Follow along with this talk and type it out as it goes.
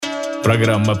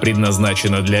Программа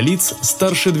предназначена для лиц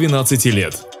старше 12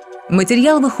 лет.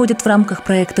 Материал выходит в рамках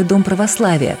проекта «Дом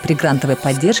Православия» при грантовой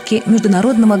поддержке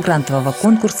международного грантового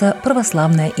конкурса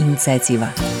 «Православная инициатива».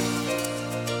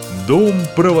 Дом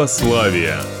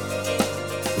Православия.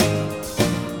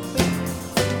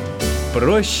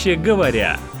 Проще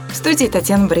говоря. В студии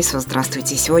Татьяна Борисова.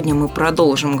 Здравствуйте. Сегодня мы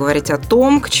продолжим говорить о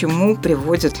том, к чему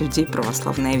приводит людей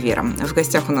православная вера. В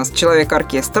гостях у нас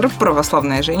человек-оркестр,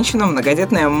 православная женщина,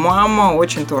 многодетная мама,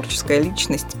 очень творческая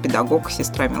личность, педагог,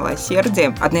 сестра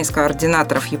милосердия, одна из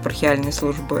координаторов епархиальной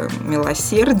службы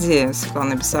милосердия,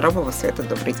 Светлана Бессарабова. Света,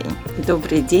 добрый день.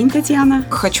 Добрый день, Татьяна.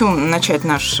 Хочу начать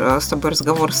наш с тобой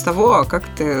разговор с того, как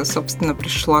ты, собственно,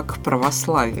 пришла к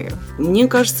православию. Мне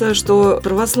кажется, что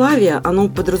православие, оно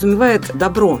подразумевает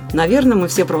добро. Наверное, мы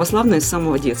все православные с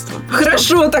самого детства.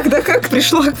 Хорошо, тогда как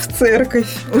пришла в церковь?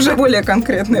 Уже более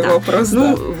конкретный вопрос.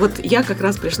 Вот я как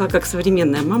раз пришла как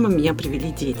современная мама, меня привели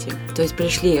дети. То есть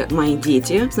пришли мои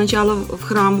дети сначала в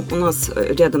храм. У нас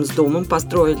рядом с домом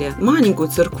построили маленькую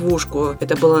церквушку.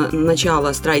 Это было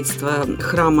начало строительства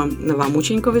храма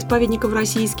новомучеников, исповедников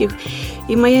российских.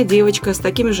 И моя девочка с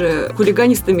такими же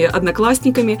хулиганистыми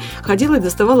одноклассниками ходила и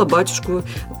доставала батюшку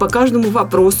по каждому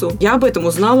вопросу. Я об этом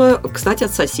узнала, кстати,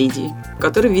 от соседей,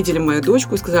 которые видели мою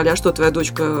дочку и сказали: а что, твоя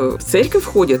дочка в церковь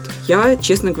ходит? Я,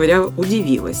 честно говоря,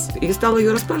 удивилась. И стала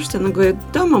ее расспрашивать. Она говорит: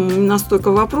 да, мама, у нас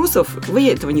столько вопросов, вы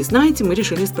этого не знаете, мы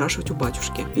решили спрашивать у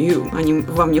батюшки. И они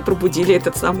во мне пробудили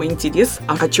этот самый интерес,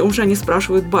 а о чем же они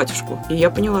спрашивают батюшку? И я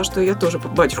поняла, что я тоже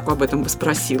батюшку об этом бы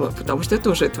спросила, потому что я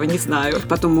тоже этого не знаю.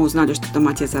 Потом мы узнали, что там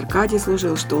отец Аркадий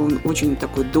служил, что он очень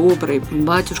такой добрый.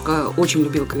 Батюшка очень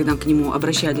любил, когда к нему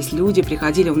обращались люди,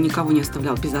 приходили, он никого не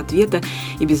оставлял без ответа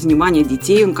и без внимания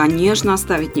детей он, конечно,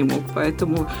 оставить не мог.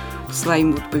 Поэтому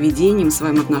своим поведением,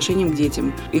 своим отношением к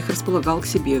детям их располагал к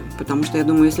себе. Потому что, я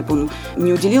думаю, если бы он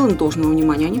не уделил им должного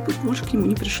внимания, они бы больше к нему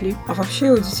не пришли. А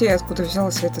вообще у детей откуда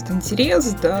взялся этот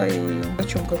интерес, да, и о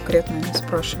чем конкретно они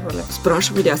спрашивали?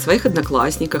 Спрашивали о своих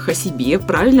одноклассниках, о себе,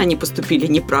 правильно они поступили,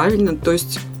 неправильно. То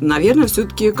есть, наверное,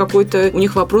 все-таки какой-то у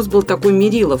них вопрос был такой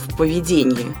мерило в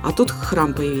поведении. А тут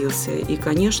храм появился. И,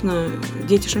 конечно,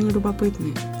 дети же они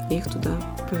любопытные. И их туда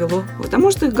повело. Вот. А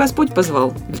может, их Господь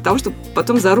позвал для того, чтобы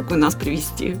потом за руку нас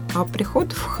привести. А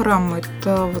приход в храм –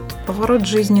 это вот поворот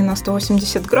жизни на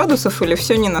 180 градусов или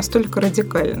все не настолько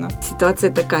радикально?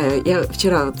 Ситуация такая. Я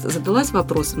вчера задалась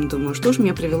вопросом, думаю, что же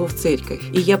меня привело в церковь?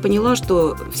 И я поняла,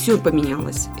 что все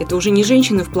поменялось. Это уже не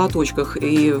женщины в платочках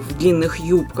и в длинных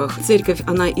юбках. Церковь,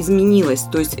 она изменилась.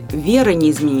 То есть вера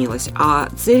не изменилась, а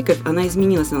церковь, она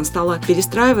изменилась. Она стала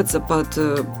перестраиваться под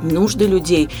нужды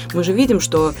людей. Мы же видим,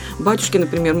 что батюшки,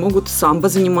 например, могут самбо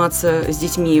заниматься с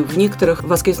детьми. В некоторых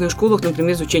воскресных школах,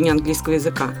 например, изучение английского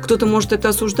языка. Кто-то может это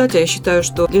осуждать, а я считаю,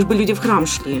 что лишь бы люди в храм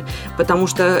шли, потому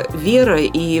что вера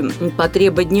и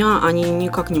потреба дня, они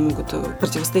никак не могут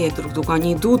противостоять друг другу.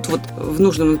 Они идут вот в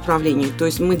нужном направлении. То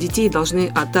есть мы детей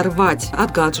должны оторвать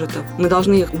от гаджетов. Мы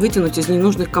должны их вытянуть из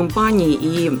ненужных компаний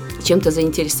и чем-то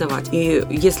заинтересовать. И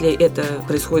если это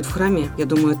происходит в храме, я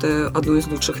думаю, это одно из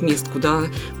лучших мест, куда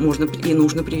можно и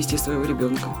нужно привести своего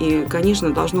ребенка. И,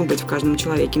 конечно, должно быть в каждом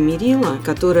человеке мерило,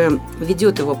 которое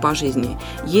ведет его по жизни.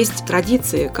 Есть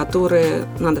традиции, которые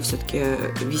надо все-таки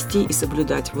вести и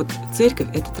соблюдать. Вот церковь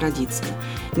 – это традиция.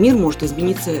 Мир может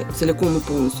измениться целиком и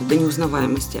полностью, до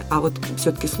неузнаваемости. А вот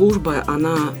все-таки служба,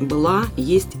 она была,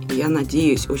 есть, и я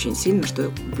надеюсь очень сильно,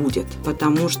 что будет.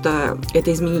 Потому что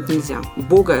это изменить нельзя.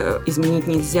 Бога изменить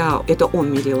нельзя. Это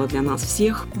Он мерило для нас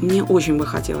всех. Мне очень бы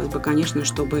хотелось бы, конечно,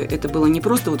 чтобы это было не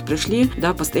просто вот пришли,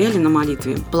 да, постояли на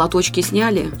молитве, платочки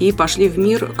сняли и пошли в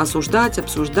мир осуждать,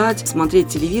 обсуждать, смотреть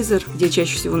телевизор, где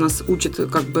чаще всего нас учат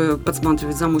как бы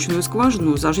подсматривать замоченную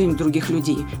скважину за жизнь других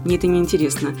людей. Мне это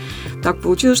неинтересно. Так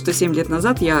получилось, что 7 лет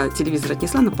назад я телевизор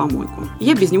отнесла на помойку.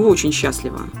 Я без него очень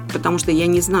счастлива, потому что я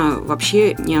не знаю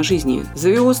вообще ни о жизни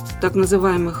звезд, так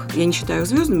называемых. Я не считаю их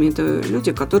звездами, это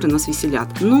люди, которые нас веселят.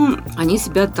 Но они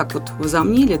себя так вот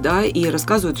возомнили, да, и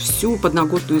рассказывают всю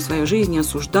подноготную своей жизни,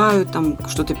 осуждают, там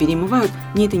что-то перемывают.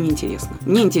 Мне это неинтересно.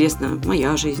 Мне интересна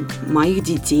моя жизнь, моих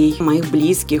детей, моих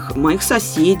близких, моих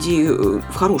соседей,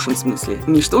 в хорошем смысле.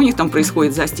 Не что у них там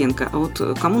происходит за стенкой, а вот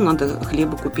кому надо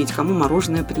хлеба купить, кому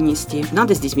мороженое принести.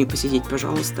 Надо с детьми посидеть,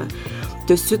 пожалуйста.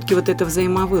 То есть все-таки вот эта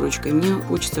взаимовыручка. И мне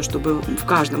хочется, чтобы в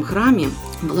каждом храме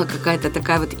была какая-то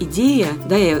такая вот идея.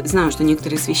 Да, я знаю, что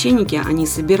некоторые священники, они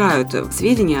собирают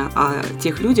сведения о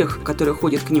тех людях, которые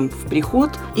ходят к ним в приход,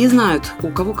 и знают, у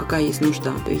кого какая есть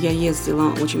нужда. Я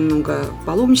ездила очень много в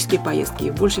паломнические поездки,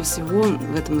 и больше всего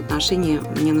в этом отношении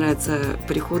мне нравятся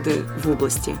приходы в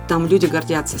области. Там люди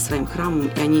гордятся своим храмом,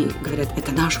 и они говорят: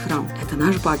 это наш храм, это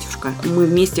наш батюшка. Мы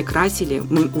вместе красили,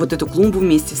 мы вот эту клумбу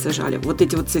вместе сажали, вот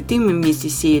эти вот цветы мы вместе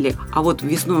сеяли, а вот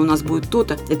весной у нас будет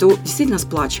то-то. Это действительно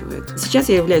сплачивает. Сейчас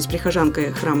я являюсь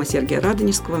прихожанкой храма Сергия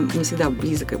Радонежского. Мне всегда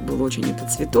близок был очень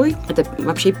этот святой. Это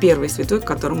вообще первый святой, к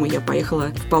которому я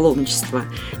поехала в паломничество.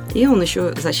 И он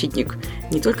еще защитник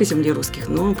не только земли русских,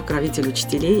 но покровитель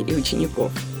учителей и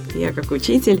учеников. Я, как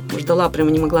учитель, ждала,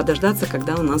 прямо не могла дождаться,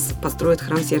 когда у нас построят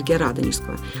храм Сергия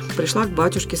Радонежского. Пришла к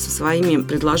батюшке со своими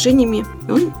предложениями,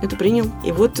 и он это принял.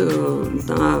 И вот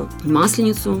на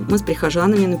Масленицу мы с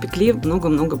прихожанами напекли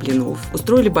много-много блинов.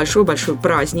 Устроили большой-большой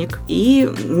праздник. И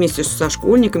вместе со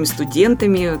школьниками,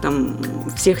 студентами, там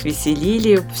всех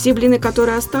веселили. Все блины,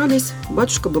 которые остались,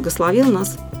 батюшка благословил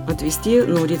нас отвезти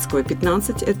на Урицкого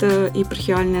 15, это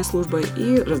епархиальная служба,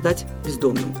 и раздать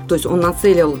бездомным. То есть он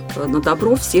нацелил на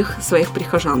добро всех своих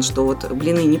прихожан, что вот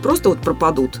блины не просто вот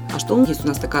пропадут, а что есть у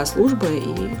нас такая служба,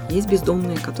 и есть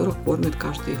бездомные, которых кормят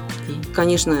каждый день.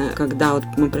 Конечно, когда вот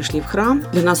мы пришли в храм,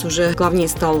 для нас уже главнее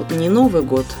стал не Новый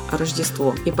год, а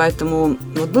Рождество. И поэтому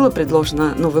вот было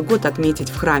предложено Новый год отметить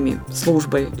в храме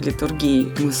службой,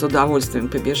 литургией. Мы с удовольствием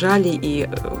побежали и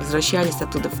возвращались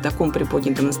оттуда в таком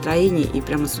приподнятом настроении, и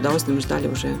прямо с удовольствием ждали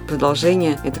уже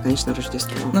продолжения. Это, конечно,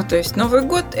 Рождество. Ну, то есть Новый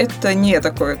год – это не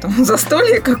такое там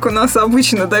застолье, как у нас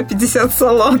обычно, да, 50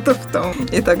 салатов там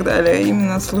и так далее.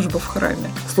 Именно служба в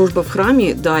храме. Служба в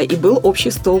храме, да, и был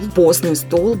общий стол, постный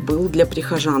стол был для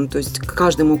прихожан. То есть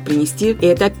каждый мог принести. И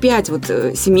это опять вот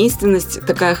семейственность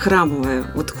такая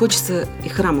храмовая. Вот хочется и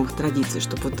храмовых традиций,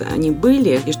 чтобы вот они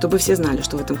были, и чтобы все знали,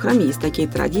 что в этом храме есть такие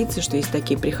традиции, что есть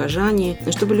такие прихожане,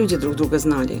 и чтобы люди друг друга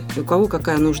знали. И у кого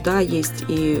какая нужда есть,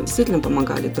 и действительно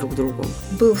помогали друг другу.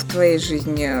 Был в твоей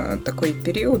жизни такой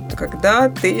период, когда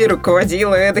ты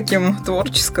руководила таким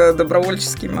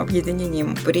творческо-добровольческим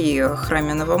объединением при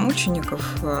храме новомучеников.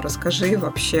 Расскажи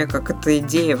вообще, как эта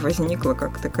идея возникла,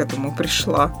 как ты к этому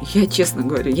пришла. Я, честно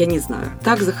говорю, я не знаю.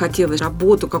 Так захотелось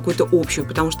работу какую-то общую,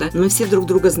 потому что мы все друг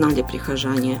друга знали,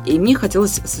 прихожане. И мне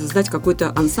хотелось создать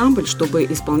какой-то ансамбль, чтобы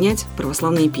исполнять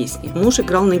православные песни. Муж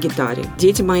играл на гитаре.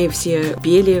 Дети мои все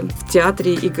пели, в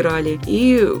театре играли.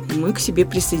 И мы к себе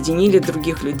присоединили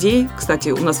других людей. Кстати,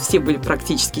 у нас все были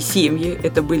практически семьи.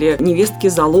 Это были невестки,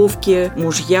 заловки,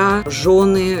 мужья,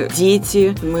 жены,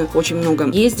 дети. Мы очень много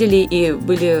ездили и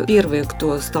были первые,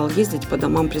 кто стал ездить по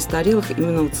домам престарелых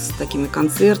именно вот с такими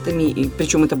концертами. И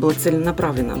причем это было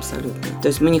целенаправленно абсолютно. То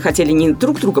есть мы не хотели ни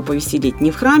друг друга повеселить,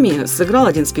 не в храме сыграл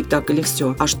один спектакль и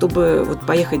все, а чтобы вот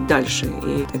поехать дальше.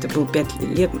 И это было 5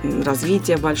 лет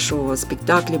развития большого.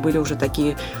 Спектакли были уже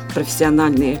такие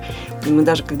профессиональные. И мы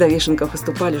даже, когда в Вешенках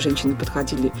выступали, женщины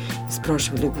подходили и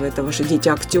спрашивали: это ваши дети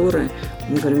актеры?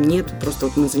 Мы говорим: нет, просто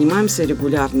вот мы занимаемся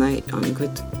регулярно. И они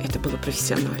говорят: это было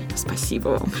профессионально, спасибо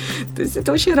вам. То есть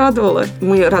это очень радовало.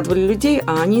 Мы радовали людей,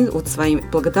 а они вот своей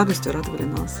благодарностью радовали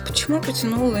нас. Почему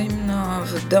потянуло именно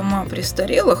в дома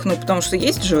престарелых? Ну, потому что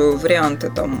есть же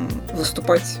варианты там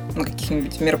выступать на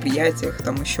каких-нибудь мероприятиях,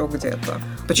 там еще где-то.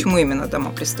 Почему именно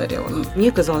дома престарелых?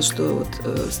 Мне казалось, что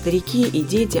вот старики и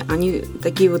дети, они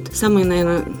такие вот самые,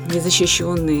 наверное,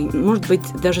 незащищенные. Может быть,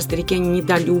 даже старики, они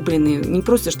недолюбленные. Не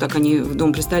просто, что так они в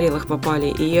дом престарелых попали.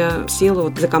 И я села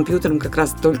вот за компьютером, как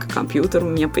раз только компьютер у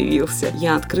меня появился.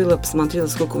 Я открыла, посмотрела,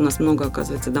 сколько у нас много,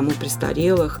 оказывается, домов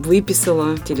престарелых.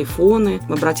 Выписала телефоны,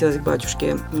 обратилась к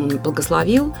батюшке, он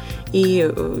благословил. И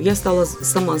я стала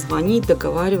сама звонить,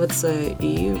 договариваться,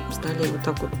 и стали вот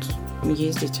так вот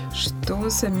ездить. Что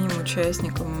самим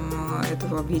участникам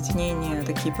этого объединения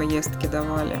такие поездки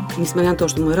давали? Несмотря на то,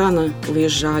 что мы рано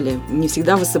выезжали, не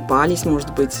всегда высыпались,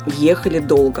 может быть, ехали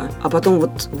долго, а потом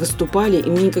вот выступали, и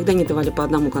мы никогда не давали по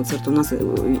одному концерту.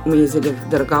 Мы ездили в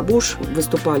Дорогобуж,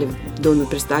 выступали в доме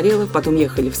престарелых, потом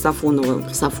ехали в Сафоново,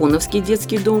 в Сафоновский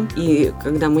детский дом, и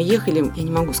когда мы ехали, я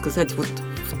не могу сказать, вот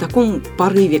в таком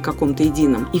порыве каком-то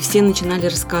едином, и все начинали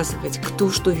рассказывать, кто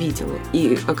что видел.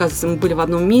 И, оказывается, мы были в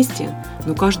одном месте,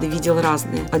 но каждый видел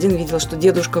разное. Один видел, что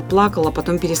дедушка плакал, а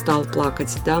потом перестал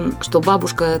плакать, да? Что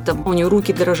бабушка, там, у нее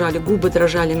руки дрожали, губы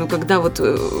дрожали, но когда вот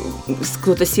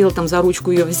кто-то сел там за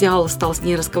ручку, ее взял, стал с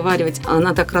ней разговаривать,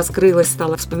 она так раскрылась,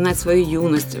 стала вспоминать свою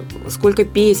юность, сколько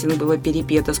песен было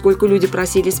перепето, сколько люди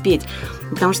просили спеть,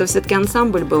 потому что все-таки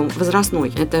ансамбль был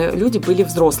возрастной. Это люди были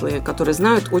взрослые, которые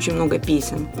знают очень много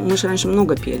песен. Мы же раньше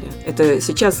много пели. Это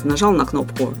сейчас нажал на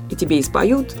кнопку, и тебе и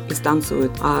споют, и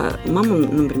станцуют. А мама,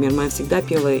 например, моя всегда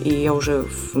пела, и я уже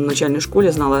в начальной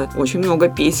школе знала очень много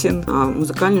песен. А в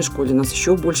музыкальной школе нас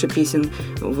еще больше песен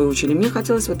выучили. Мне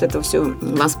хотелось вот это все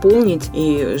восполнить,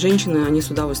 и женщины, они с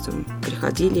удовольствием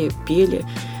приходили, пели.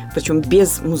 Причем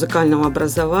без музыкального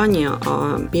образования,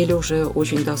 а пели уже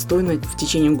очень достойно в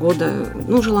течение года.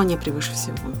 Желание превыше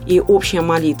всего. И общая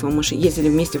молитва. Мы же ездили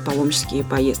вместе в паломнические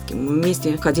поездки. Мы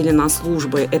вместе ходили на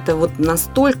службы. Это вот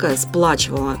настолько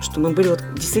сплачивало, что мы были вот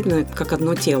действительно как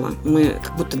одно тело. Мы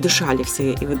как будто дышали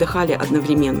все и выдыхали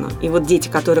одновременно. И вот дети,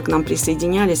 которые к нам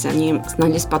присоединялись, они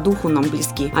становились по духу нам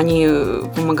близки. Они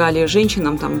помогали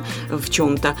женщинам там в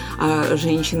чем-то, а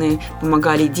женщины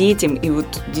помогали детям. И вот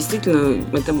действительно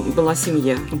это была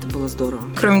семья. Это было здорово.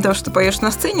 Кроме того, что поешь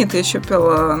на сцене, ты еще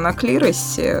пела на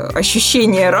клиросе.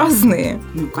 Ощущения разные.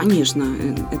 Конечно,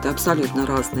 это абсолютно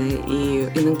разное. И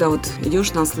иногда вот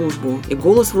идешь на службу, и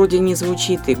голос вроде не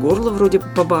звучит, и горло вроде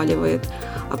побаливает,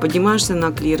 а поднимаешься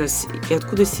на клирос, и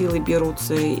откуда силы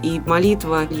берутся, и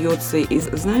молитва льется. И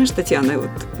знаешь, Татьяна,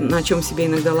 вот на чем себя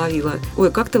иногда ловила.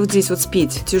 Ой, как-то вот здесь вот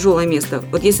спеть, тяжелое место.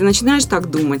 Вот если начинаешь так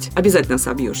думать, обязательно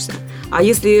собьешься. А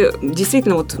если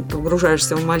действительно вот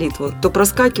погружаешься в молитву, то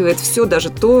проскакивает все, даже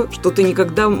то, что ты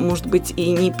никогда, может быть,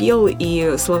 и не пел,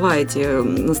 и слова эти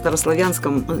на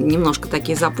старославянском немножко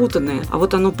такие запутанные. А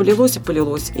вот оно полилось,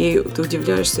 и ты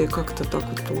удивляешься, и как это так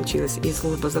вот получилось. И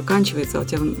служба заканчивается, а у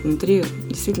тебя внутри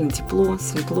действительно тепло,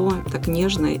 светло, так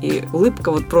нежно, и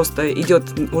улыбка вот просто идет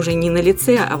уже не на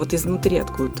лице, а вот изнутри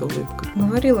откуда-то улыбка.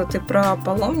 Говорила ты про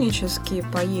паломнические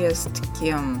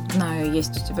поездки. Знаю,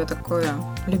 есть у тебя такое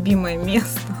любимое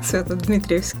место,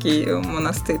 Свято-Дмитриевский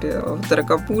монастырь в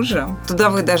Дорогобуже. Туда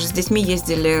вы даже с детьми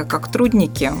ездили как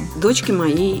трудники. Дочки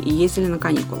мои ездили на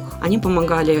каникулах. Они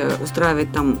помогали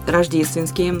устраивать там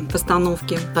рождественские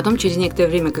постановки. Потом через некоторое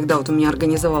время, когда вот у меня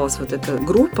организовалась вот эта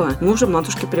группа, мы уже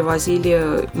матушке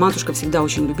привозили. Матушка всегда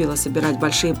очень любила собирать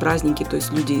большие праздники, то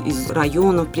есть люди из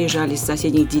районов приезжали, из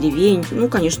соседних деревень.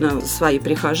 Конечно, свои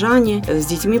прихожане с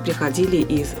детьми приходили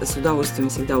и с удовольствием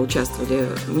всегда участвовали.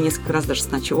 Мы несколько раз даже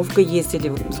с ночевкой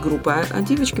ездили с группой, а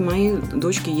девочки мои,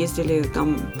 дочки ездили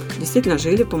там, действительно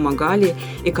жили, помогали,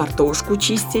 и картошку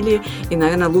чистили. И,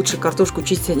 наверное, лучше картошку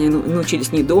чистить они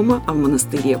научились не дома, а в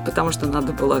монастыре, потому что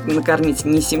надо было накормить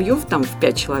не семью там в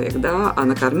 5 человек, да, а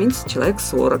накормить человек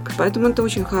 40. Поэтому это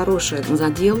очень хороший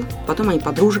задел. Потом они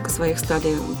подружек своих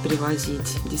стали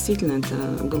привозить. Действительно,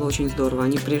 это было очень здорово.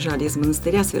 Они приезжали из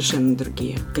монастыря совершенно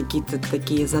другие. Какие-то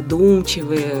такие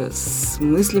задумчивые, с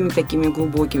мыслями такими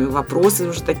глубокими, вопросы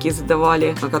уже такие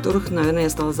задавали, о которых, наверное, я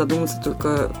стала задумываться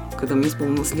только когда мне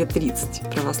исполнилось лет 30.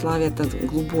 Православие – это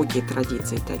глубокие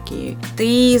традиции такие.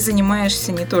 Ты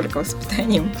занимаешься не только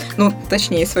воспитанием,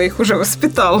 точнее, своих уже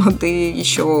воспитала. Ты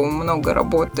еще много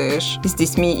работаешь с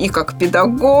детьми и как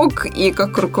педагог, и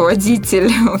как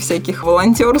руководитель всяких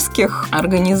волонтерских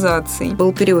организаций.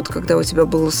 Был период, когда у тебя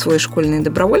был свой школьный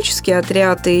добровольческий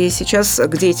отряд, и сейчас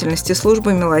к деятельности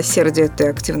службы милосердия ты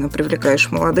активно привлекаешь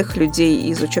молодых людей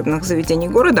из учебных заведений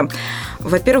города.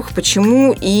 Во-первых,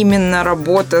 почему именно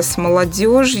работа с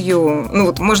молодежью?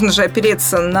 Можно же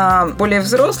опереться на более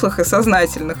взрослых и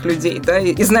сознательных людей, да,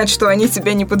 и знать, что они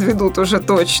тебя не подведут уже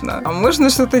точно. А можно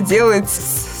что-то делать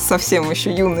с совсем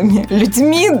еще юными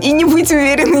людьми и не быть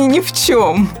уверенной ни в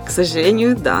чем. К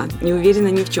сожалению, да, не уверена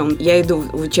ни в чем. Я иду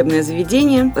в учебное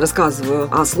заведение, рассказываю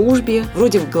о службе,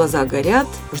 вроде в глаза горят,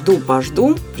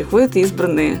 жду-пожду, приходят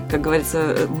избранные. Как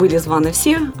говорится, были званы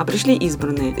все, а пришли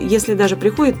избранные. Если даже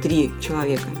приходит 3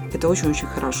 человека, это очень-очень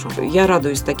хорошо. Я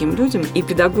радуюсь таким людям. И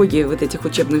педагоги вот этих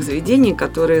учебных заведений,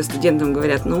 которые студентам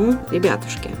говорят,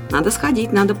 ребятушки, надо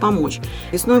сходить, надо помочь.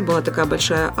 Весной была такая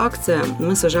большая акция,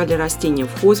 мы сажали растения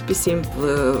в хосписе,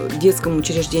 в детском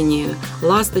учреждении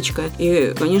 «Ласточка».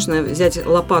 И, конечно, взять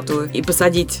лопату и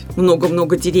посадить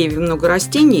много-много деревьев, много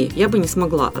растений я бы не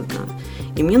смогла одна.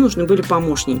 И мне нужны были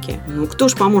помощники. Кто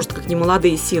ж поможет, как не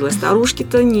молодые силы?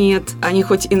 Старушки-то нет. Они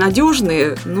хоть и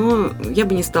надежные, но я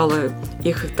бы не стала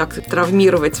их так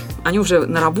травмировать. Они уже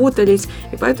наработались,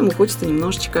 и поэтому хочется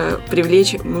немножечко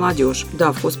привлечь молодежь.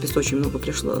 Да, в хоспис очень много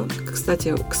пришло.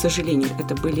 Кстати, к сожалению,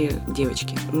 это были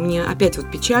девочки. Мне опять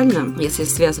печально, если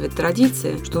связывать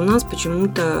традиции, что у нас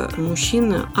почему-то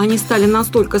мужчины, они стали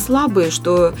настолько слабые,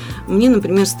 что мне,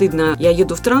 например, стыдно. Я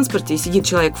еду в транспорте, и сидит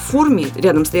человек в форме,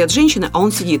 рядом стоят женщины, а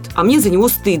он сидит. А мне за него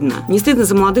стыдно. Не стыдно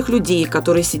за молодых людей,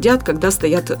 которые сидят, когда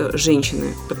стоят женщины,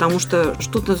 потому что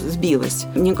что-то сбилось.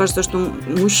 Мне кажется, что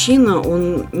мужчина,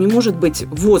 он не может быть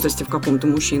в возрасте в каком-то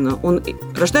мужчина. Он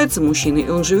рождается мужчиной, и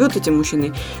он живет этим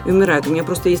мужчиной и умирает. У меня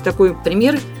просто есть такой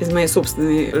пример из моей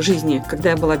собственной жизни.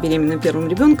 Когда я была беременна первым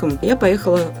ребенком, я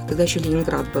поехала, тогда еще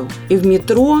Ленинград был. И в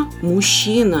метро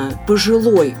мужчина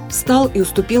пожилой встал и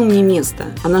уступил мне место.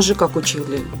 А нас же как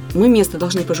учили? Мы место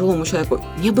должны пожилому человеку.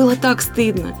 Мне было так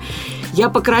стыдно. Я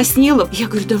покраснела. Я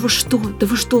говорю, да вы что,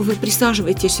 вы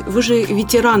присаживайтесь, вы же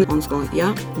ветераны. Он сказал,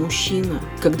 я мужчина.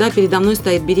 Когда передо мной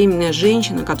стоит беременная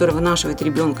женщина, которая вынашивает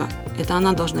ребенка, это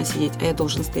она должна сидеть, а я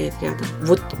должен стоять рядом.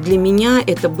 Вот для меня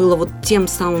это было вот тем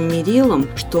самым мерилом,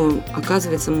 что,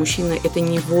 оказывается, мужчина – это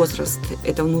не возраст,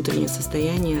 это внутреннее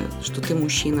состояние, что ты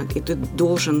мужчина, и ты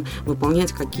должен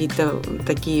выполнять какие-то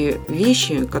такие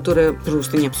вещи, которые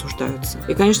просто не обсуждаются.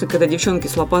 И, конечно, когда девчонки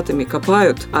с лопатами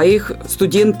копают, а их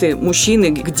студенты, мужчины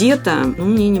где-то,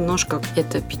 мне немножко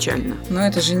это печально. Но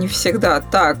это же не всегда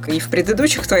так. И в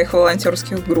предыдущих твоих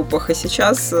волонтерских группах, и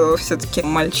сейчас все-таки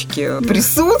мальчики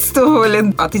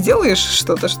присутствовали. А ты делаешь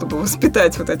что-то, чтобы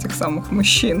воспитать вот этих самых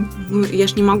мужчин? Я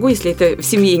ж не могу, если это в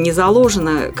семье не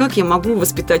заложено, как я могу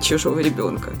воспитать чужого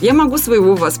ребенка? Я могу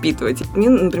своего воспитывать. Мне,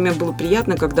 например, было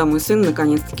приятно, когда мой сын,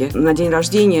 наконец-таки, на день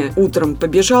рождения утром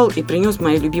побежал и принес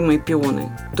мои любимые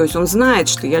пионы. То есть он знает,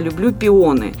 что я люблю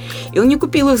пионы. И он не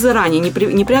купил их заранее,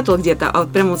 не прятал где-то, а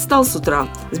вот прямо вот встал с утра,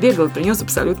 сбегал и принес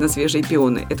абсолютно свежие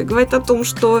пионы. Это говорит о том,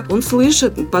 что он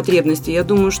слышит потребности. Я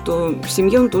думаю, что в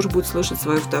семье он тоже будет слышать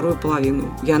свою вторую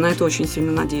половину. Я на это очень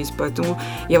сильно надеюсь. Поэтому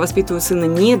я воспитываю сына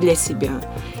не для себя.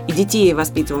 И детей я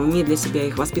воспитывала не для себя,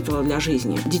 их воспитывала для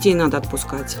жизни. Детей надо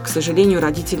отпускать. К сожалению,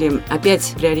 родители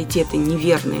опять приоритеты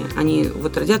неверные. Они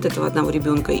вот родят этого одного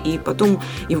ребенка, и потом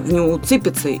и в него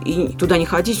уцепятся, и туда не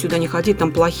ходи, сюда не ходи,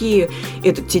 там плохие,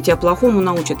 этот тебя плохому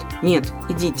научит. Нет,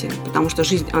 идите, потому что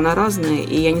жизнь, она разная,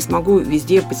 и я не смогу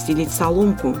везде подстелить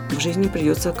соломку. В жизни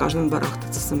придется каждому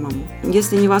барахтаться самому.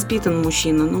 Если не воспитан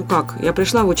мужчина, как? Я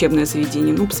пришла в учебное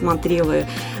заведение, посмотрела,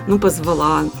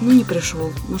 позвала, не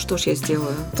пришел. Что ж я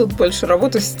сделаю? Тут больше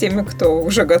работы с теми, кто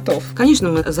уже готов. Конечно,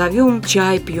 мы зовем,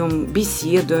 чай пьем,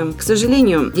 беседуем. К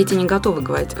сожалению, дети не готовы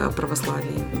говорить о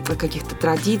православии, о каких-то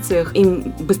традициях.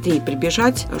 Им быстрее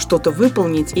прибежать, что-то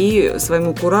выполнить и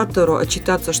своему куратору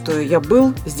отчитаться, что я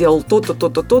был, сделал то-то,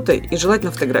 то-то, то-то, и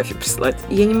желательно фотографии прислать.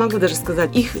 Я не могу даже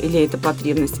сказать, их или это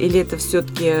потребность, или это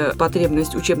все-таки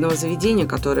потребность учебного заведения,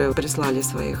 которые прислали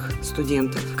своих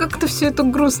студентов. Как-то все это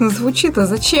грустно звучит, а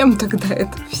зачем тогда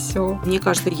это все? Мне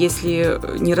кажется, если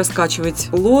не раскачивать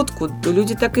лодку, то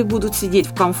люди так и будут сидеть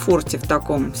в комфорте в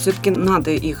таком. Все-таки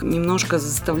надо их немножко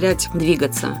заставлять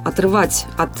двигаться, отрывать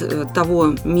от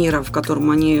того мира, в котором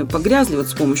они погрязли вот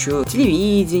с помощью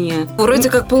телевидения. Вроде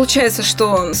как получается,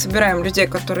 что собираем людей,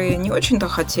 которые не очень-то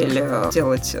хотели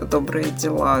делать добрые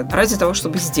дела, ради того,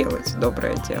 чтобы сделать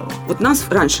доброе дело. Вот нас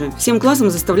раньше всем классом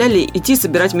заставляли идти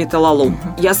собирать металлолом.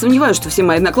 Я сомневаюсь, что все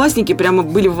мои одноклассники прямо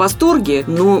были в восторге,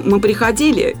 но мы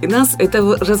приходили, и нас это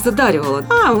разодаривало.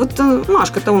 Вот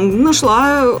Машка-то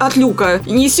нашла от люка,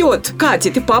 несет,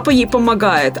 катит, и папа ей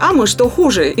помогает. А мы что,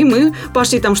 хуже? И мы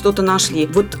пошли там что-то нашли.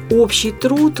 Вот общий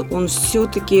труд, он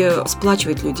все-таки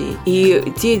сплачивает людей. И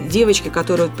те девочки,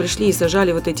 которые пришли и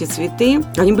сажали вот эти цветы,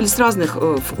 они были с разных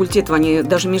факультетов, они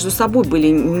даже между собой были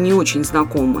не очень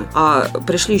знакомы. А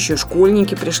пришли еще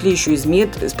школьники, пришли еще из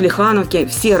с Плехановки,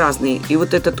 все разные. И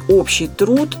вот этот общий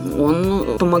труд,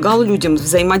 он помогал людям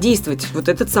взаимодействовать. Вот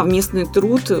этот совместный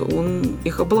труд, он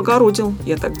их облагородил,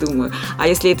 я так думаю. А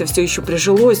если это все еще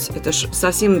прижилось, это ж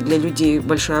совсем для людей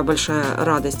большая-большая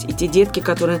радость. И те детки,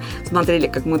 которые смотрели,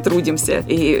 как мы трудимся,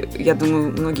 и я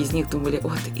думаю, многие из них думали,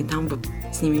 и нам бы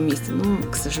с ними вместе. Но,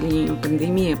 к сожалению,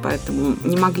 пандемия, поэтому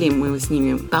не могли мы с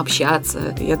ними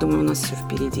пообщаться. Я думаю, у нас все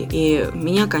впереди. И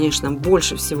меня, конечно,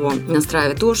 больше всего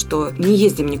настраивает то, что не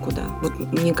ездим никуда. Вот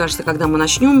мне кажется, когда мы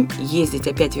начнем ездить,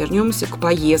 опять вернемся к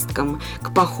поездкам,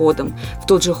 к походам, в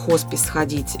тот же хоспис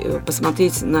сходить,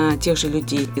 посмотреть на тех же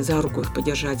людей, за руку их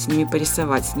подержать, с ними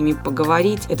порисовать, с ними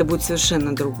поговорить, это будет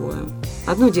совершенно другое.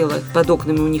 Одно дело под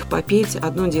окнами у них попеть,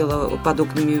 одно дело под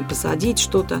окнами посадить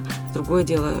что-то, другое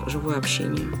дело живое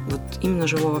общение. Вот именно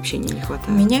живого общения не хватает.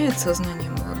 Меняет сознание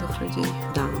молодых людей.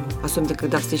 Да. Особенно,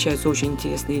 когда встречаются очень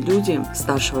интересные люди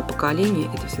старшего поколения,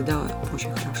 это всегда очень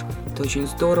хорошо. Это очень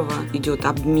здорово. Идет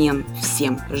обмен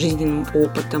всем жизненным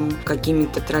опытом,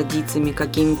 какими-то традициями,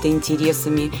 какими-то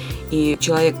интересами. И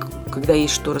человек когда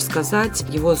есть что рассказать,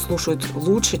 его слушают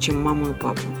лучше, чем маму и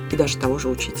папу, и даже того же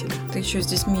учителя. Ты еще с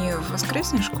детьми в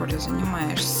воскресной школе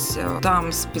занимаешься?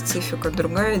 Там специфика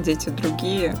другая, дети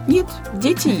другие? Нет,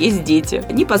 дети есть дети.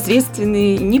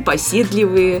 Непосредственные,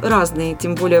 непоседливые, разные.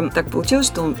 Тем более так получилось,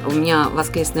 что у меня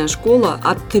воскресная школа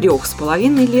от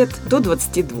 3,5 лет до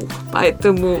 22.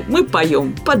 Поэтому мы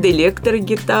поем под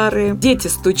электрогитары, дети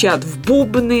стучат в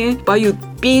бубны, поют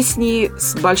песни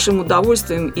с большим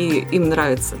удовольствием, и им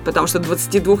нравится. Потому что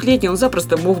 22-летний он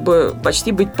запросто мог бы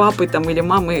почти быть папой там, или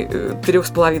мамой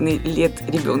 3,5 лет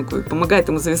ребенку. Помогает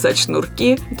ему завязать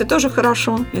шнурки. Это тоже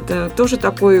хорошо. Это тоже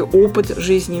такой опыт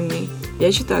жизненный.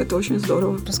 Я считаю, это очень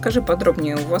здорово. Расскажи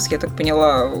подробнее. У вас, я так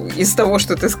поняла, из того,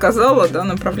 что ты сказала, да,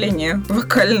 направление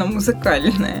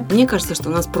вокально-музыкальное. Мне кажется, что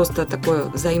у нас просто такое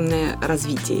взаимное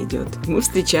развитие идет. Мы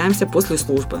встречаемся после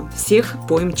службы. Всех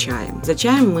поем чаем. За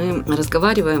чаем мы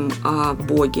разговариваем о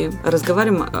Боге,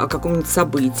 разговариваем о каком-нибудь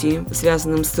событии,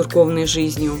 связанном с церковной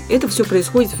жизнью. Это все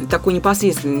происходит в такой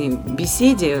непосредственной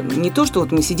беседе. Не то, что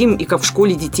вот мы сидим и как в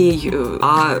школе детей,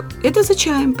 а это за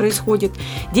чаем происходит.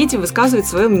 Дети высказывают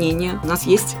свое мнение. У нас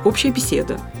есть общая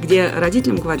беседа, где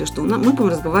родителям говорят, что мы будем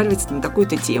разговаривать на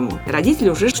такую-то тему. Родители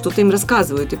уже что-то им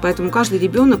рассказывают, и поэтому каждый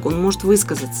ребенок, он может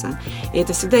высказаться. И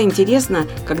это всегда интересно,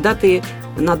 когда ты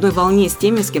на одной волне с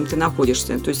теми, с кем ты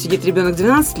находишься. То есть сидит ребенок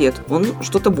 12 лет, он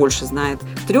что-то больше знает.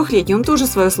 3-летний он тоже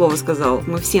свое слово сказал.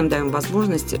 Мы всем даем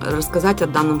возможность рассказать о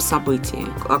данном событии,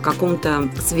 о каком-то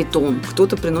святом.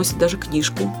 Кто-то приносит даже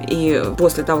книжку. И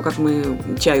после того, как мы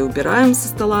чай убираем со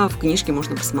стола, в книжке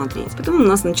можно посмотреть. Потом у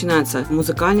нас начинаются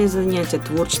музыкальные занятия,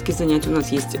 творческие занятия. У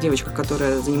нас есть девочка,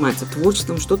 которая занимается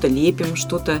творчеством, что-то лепим,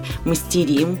 что-то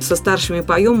мастерим. Со старшими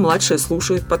поем, младшие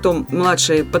слушают. Потом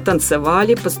младшие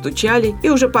потанцевали, постучали и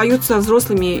уже поют со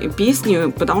взрослыми песни,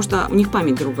 потому что у них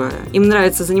память другая. Им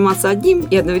нравится заниматься одним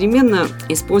и одновременно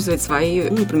использовать свои,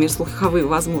 например, слуховые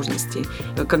возможности.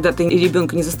 Когда ты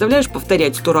ребенка не заставляешь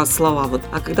повторять 100 раз слова,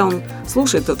 а когда он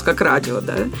слушает, как радио,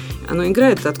 да, оно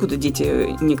играет, откуда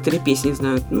дети некоторые песни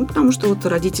знают? Потому что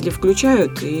родители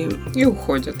включают и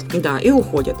уходят. Да, и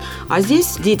уходят. А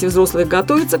здесь дети взрослые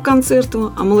готовятся к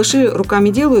концерту, а малыши руками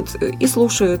делают и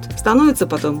слушают, становятся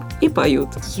потом и поют.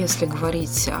 Если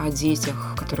говорить о детях,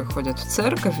 которые ходят в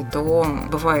церковь, то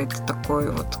бывает такой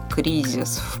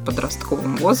кризис в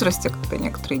подростковом возрасте, когда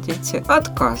некоторые дети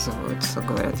отказываются,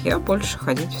 говорят, я больше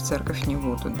ходить в церковь не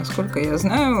буду. Насколько я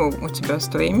знаю, у тебя с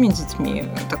твоими детьми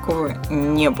такого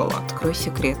не было. Открой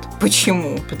секрет.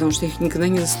 Почему? Потому что их никогда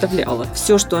не заставляла.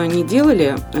 Все, что они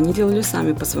делали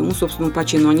сами по своему собственному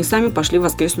почину. Они сами пошли в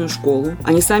воскресную школу.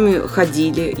 Они сами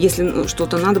ходили. Если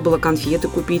что-то надо было, конфеты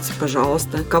купить,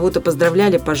 пожалуйста. Кого-то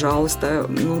поздравляли, пожалуйста.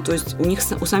 То есть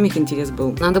у самих интерес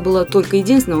был. Надо было только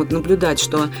единственное наблюдать,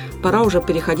 что пора уже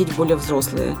переходить в более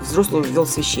взрослые. Взрослого вел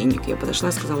священник. Я подошла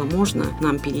и сказала, можно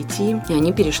нам перейти? И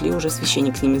они перешли, уже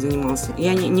священник с ними занимался.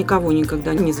 Я никого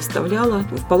никогда не заставляла.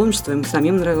 В паломничество им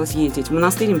самим нравилось ездить. В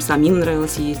монастырь им самим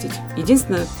нравилось ездить.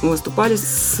 Единственное, мы выступали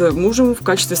с мужем в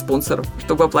качестве спонсоров,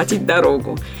 чтобы оплатить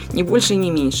дорогу. Ни больше, ни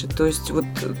меньше. То есть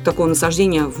такое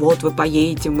насаждение, вы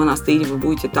поедете в монастырь, вы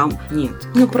будете там. Нет.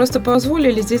 Просто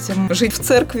позволили детям жить в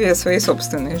церкви своей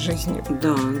собственной жизнью.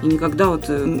 Да. И никогда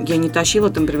я не тащила,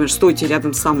 например, стойте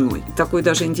рядом со мной. Такой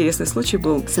даже интересный случай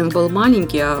был. Сын был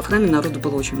маленький, а в храме народу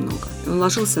было очень много. Он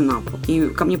ложился на пол. И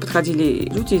ко мне подходили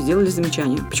люди и сделали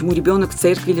замечание. Почему ребенок в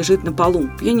церкви лежит на полу?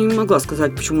 Я не могла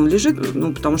сказать, почему он лежит.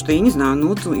 Потому что я не знаю,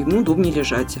 ему удобнее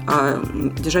лежать. А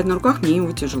держать на руках мне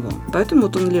его тяжело. Поэтому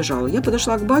он лежал. Я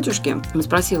подошла к батюшке и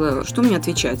спросила, что мне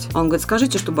отвечать. Он говорит,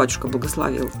 скажите, что батюшка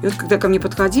благословил. И когда ко мне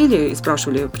подходили и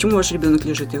спрашивали, почему ваш ребенок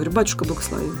лежит, я говорю, батюшка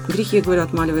благословил. Грехи, говорю,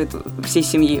 отмаливает всей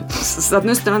семьи. С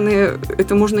одной стороны,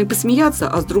 это можно и посмеяться,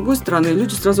 а с другой стороны,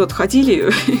 люди сразу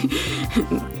отходили,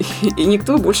 и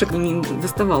никто больше не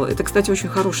доставал. Это, кстати, очень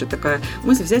хорошая такая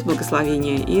мысль, взять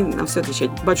благословение и на все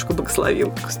отвечать. Батюшка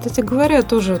благословил. Кстати говоря,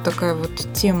 тоже такая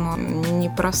тема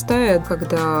непростая,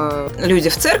 когда люди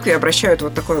в церкви обращают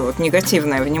такое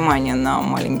негативное внимание на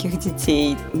маленьких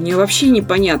детей. Мне вообще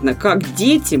непонятно, как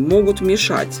дети могут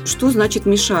мешать. Что значит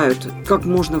мешают? Как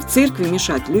можно в церкви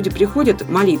мешать? Люди приходят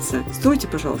молиться. Стойте,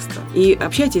 пожалуйста, и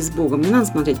общайтесь с Богом. Не надо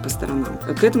смотреть по сторонам.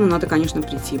 К этому надо, конечно,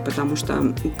 прийти, потому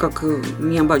что, как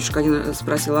меня батюшка один раз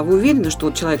спросил, а вы уверены,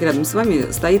 что человек рядом с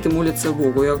вами стоит и молится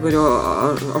Богу? Я говорю,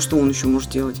 а что он еще может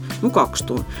делать? Как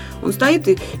что? Он стоит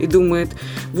и думает,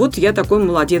 я такой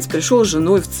молодец, пришел с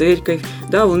женой в церковь,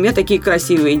 да, у меня такие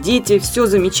красивые дети, все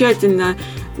замечательно.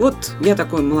 Я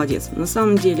такой молодец. На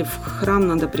самом деле в храм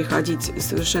надо приходить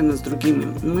совершенно с другими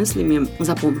мыслями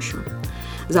за помощью.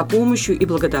 за помощью и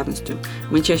благодарностью.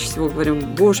 Мы чаще всего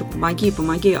говорим: Боже, помоги,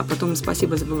 помоги, а потом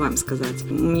спасибо забываем сказать.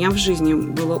 У меня в жизни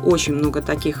было очень много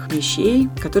таких вещей,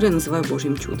 которые я называю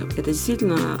Божьим чудом. Это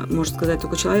действительно, может сказать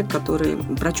только человек, который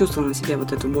прочувствовал на себе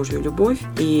вот эту Божью любовь.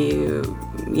 И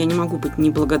я не могу быть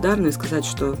неблагодарной и сказать,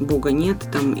 что Бога нет,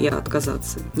 там, и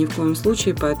отказаться. Ни в коем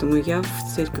случае, поэтому я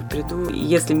в церковь приду.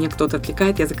 Если мне кто-то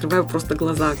отвлекает, я закрываю просто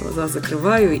глаза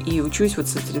закрываю и учусь вот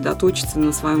сосредоточиться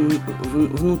на своем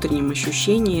внутреннем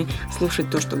ощущении, слушать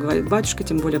то, что говорит батюшка,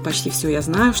 тем более почти все я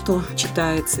знаю, что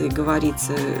читается и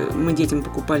говорится. Мы детям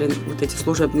покупали вот эти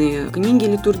служебные книги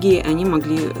литургии, они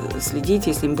могли следить,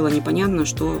 если им было непонятно,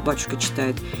 что батюшка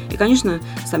читает. И, конечно,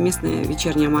 совместная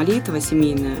вечерняя молитва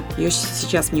семейная, ее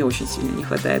сейчас мне очень сильно не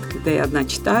хватает. Когда я одна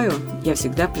читаю, я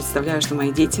всегда представляю, что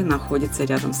мои дети находятся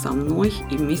рядом со мной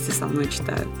и вместе со мной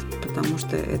читают, потому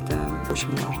что это очень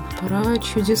важно. Про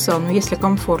чудеса. Но если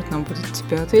комфортно будет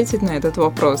тебе ответить на этот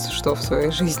вопрос, что в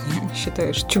своей жизни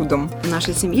считаешь чудом? В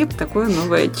нашей семье такое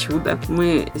новое чудо.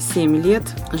 Мы 7 лет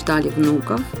ждали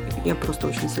внуков. Я просто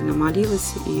очень сильно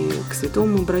молилась и к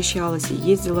святому обращалась, и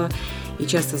ездила, и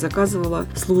часто заказывала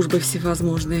службы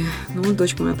всевозможные. Но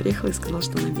дочка моя приехала и сказала,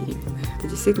 что она беременная. Это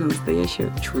действительно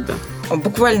настоящее чудо.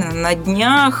 Буквально на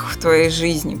днях в твоей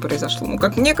жизни произошло,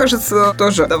 как мне кажется,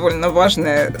 тоже довольно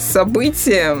важное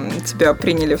событие. Тебя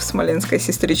приняли в Смоленское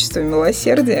сестричество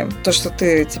милосердия. То, что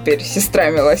ты теперь сестра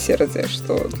милосердия,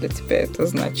 что для тебя это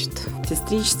значит?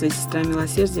 Сестричество и сестра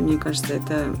милосердия, мне кажется,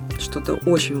 это что-то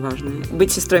очень важное.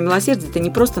 Быть сестрой милосердия – это не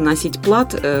просто носить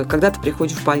плат, когда ты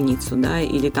приходишь в больницу, да,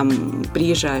 или там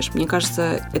приезжаешь. Мне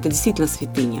кажется, это действительно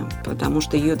святыня, потому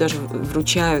что ее даже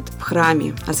вручают в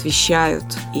храме, освящают,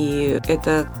 и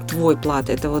это твой плат,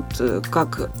 это вот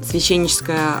как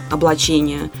священническое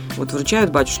облачение. Вот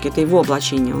вручают батюшке, это его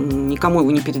облачение, он никому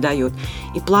его не передает.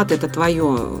 И плат – это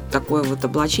твое такое вот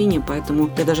облачение, поэтому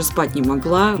я даже спать не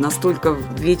могла. Настолько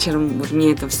вечером вот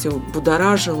мне это все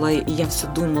будоражило, и я все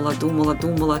думала,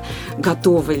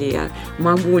 готова ли я,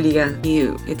 могу ли я.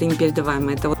 И это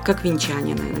непередаваемо. Это вот как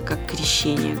венчание, наверное, как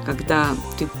крещение, когда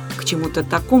ты к чему-то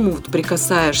такому вот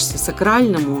прикасаешься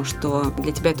сакральному, что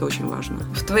для тебя это очень важно.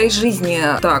 В твоей жизни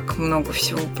так много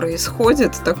всего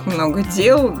происходит, так много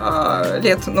дел.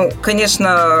 Лет,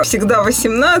 конечно, всегда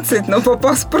 18, но по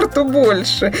паспорту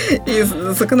больше. И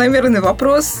закономерный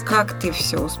вопрос, как ты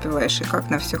все успеваешь и как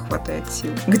на все хватает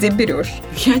сил? Где берешь?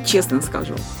 Я честно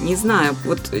скажу, не знаю.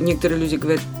 Вот некоторые люди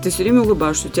говорят: ты все время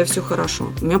улыбаешься, у тебя все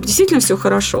хорошо. У меня действительно все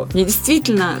хорошо. Мне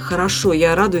действительно хорошо.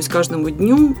 Я радуюсь каждому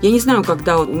дню. Я не знаю,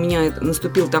 когда у меня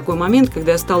наступил такой момент,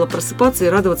 когда я стала просыпаться и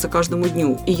радоваться каждому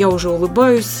дню. И я уже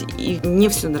улыбаюсь, и мне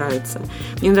все нравится.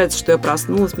 Мне нравится, что я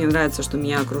проснулась, мне нравится, что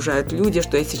меня окружают люди,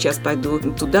 что я сейчас пойду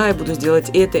туда и буду сделать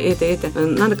это.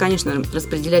 Надо, конечно,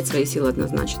 распределять свои силы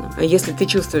однозначно. Если ты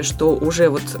чувствуешь, что уже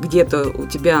вот где-то у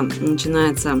тебя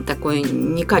начинается такое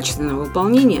некачественное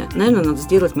выполнение, наверное, надо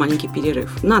сделать маленький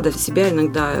перерыв. Надо себя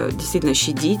иногда действительно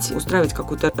щадить, устраивать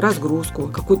какую-то разгрузку,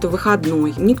 какой-то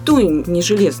выходной. Никто не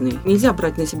железный. Нельзя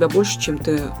брать на себя больше, чем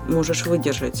ты можешь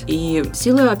выдержать. И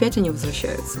силы опять они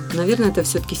возвращаются. Наверное, это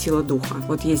все-таки сила духа.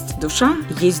 Вот есть душа,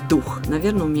 есть дух.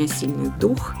 Наверное, у меня сильный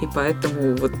дух, и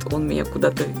поэтому вот он меня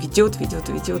куда-то ведет, и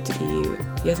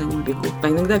я за ним бегу. А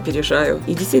иногда опережаю.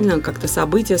 И действительно, как-то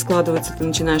события складываются, ты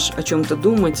начинаешь о чем-то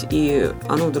думать, и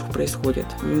оно вдруг происходит.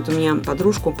 Вот у меня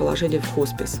подружку положили в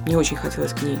хоспис. Мне очень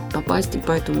хотелось к ней попасть, и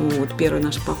поэтому вот первый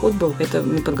наш поход был, это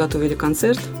мы подготовили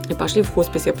концерт и пошли в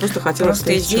хоспис. Я просто хотела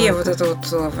встретить идея человека. Вот эта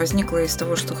вот возникла из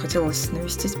того, что хотелось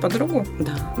навестить подругу?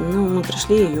 Да. Мы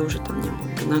пришли, ее уже там не было.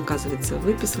 Она, оказывается,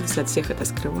 выписалась, от всех это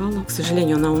скрывала. К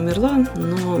сожалению, она умерла,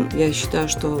 но я считаю,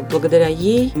 что благодаря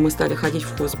ей мы стали ходить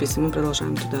в хоспис, и мы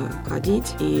продолжаем туда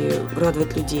ходить и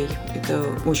радовать людей. Это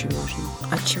очень важно.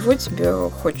 А чего тебе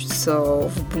хочется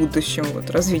в будущем,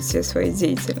 развития своей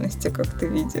деятельности, как ты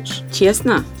видишь?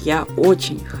 Честно, я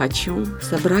очень хочу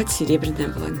собрать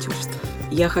серебряное волонтерство.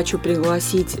 Я хочу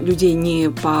пригласить людей не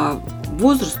по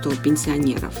возрасту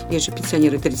пенсионеров. Есть же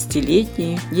пенсионеры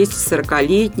 30-летние, есть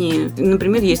 40-летние.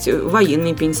 Например, есть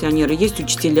военные пенсионеры, есть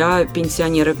учителя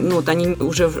пенсионеры. Они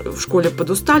уже в школе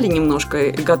подустали немножко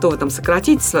и готовы там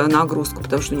сократить свою нагрузку,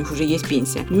 потому что у них уже есть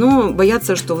пенсия. Но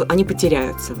боятся, что они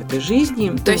потеряются в этой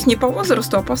жизни. То есть не по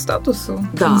возрасту, а по статусу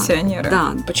пенсионеры?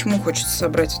 Да. Почему хочется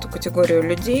собрать эту категорию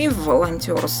людей в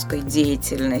волонтерской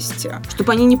деятельности?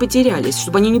 Чтобы они не потерялись,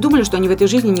 чтобы они не думали, что они в этой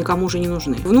жизни никому уже не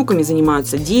нужны. Внуками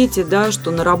занимаются дети, да, да,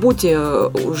 что на работе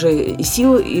уже и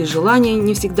сил, и желания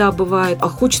не всегда бывает, а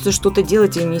хочется что-то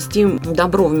делать и нести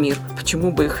добро в мир.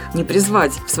 Почему бы их не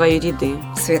призвать в свои ряды?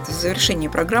 Света, в завершении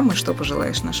программы что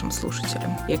пожелаешь нашим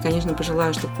слушателям? Я, конечно,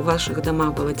 пожелаю, чтобы в ваших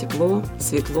домах было тепло,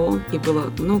 светло и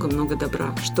было много-много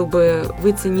добра, чтобы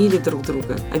вы ценили друг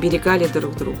друга, оберегали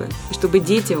друг друга, и чтобы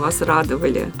дети вас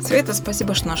радовали. Света,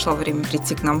 спасибо, что нашла время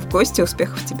прийти к нам в гости.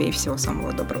 Успехов тебе и всего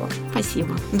самого доброго.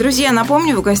 Спасибо. Друзья,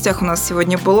 напомню, в гостях у нас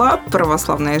сегодня была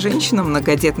православная женщина,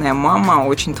 многодетная мама,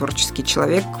 очень творческий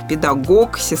человек,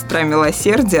 педагог, сестра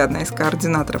милосердия, одна из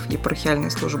координаторов епархиальной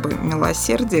службы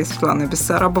милосердия, Светлана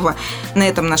Бессарабова. На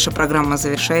этом наша программа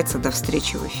завершается. До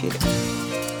встречи в эфире.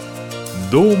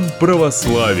 Дом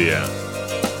Православия.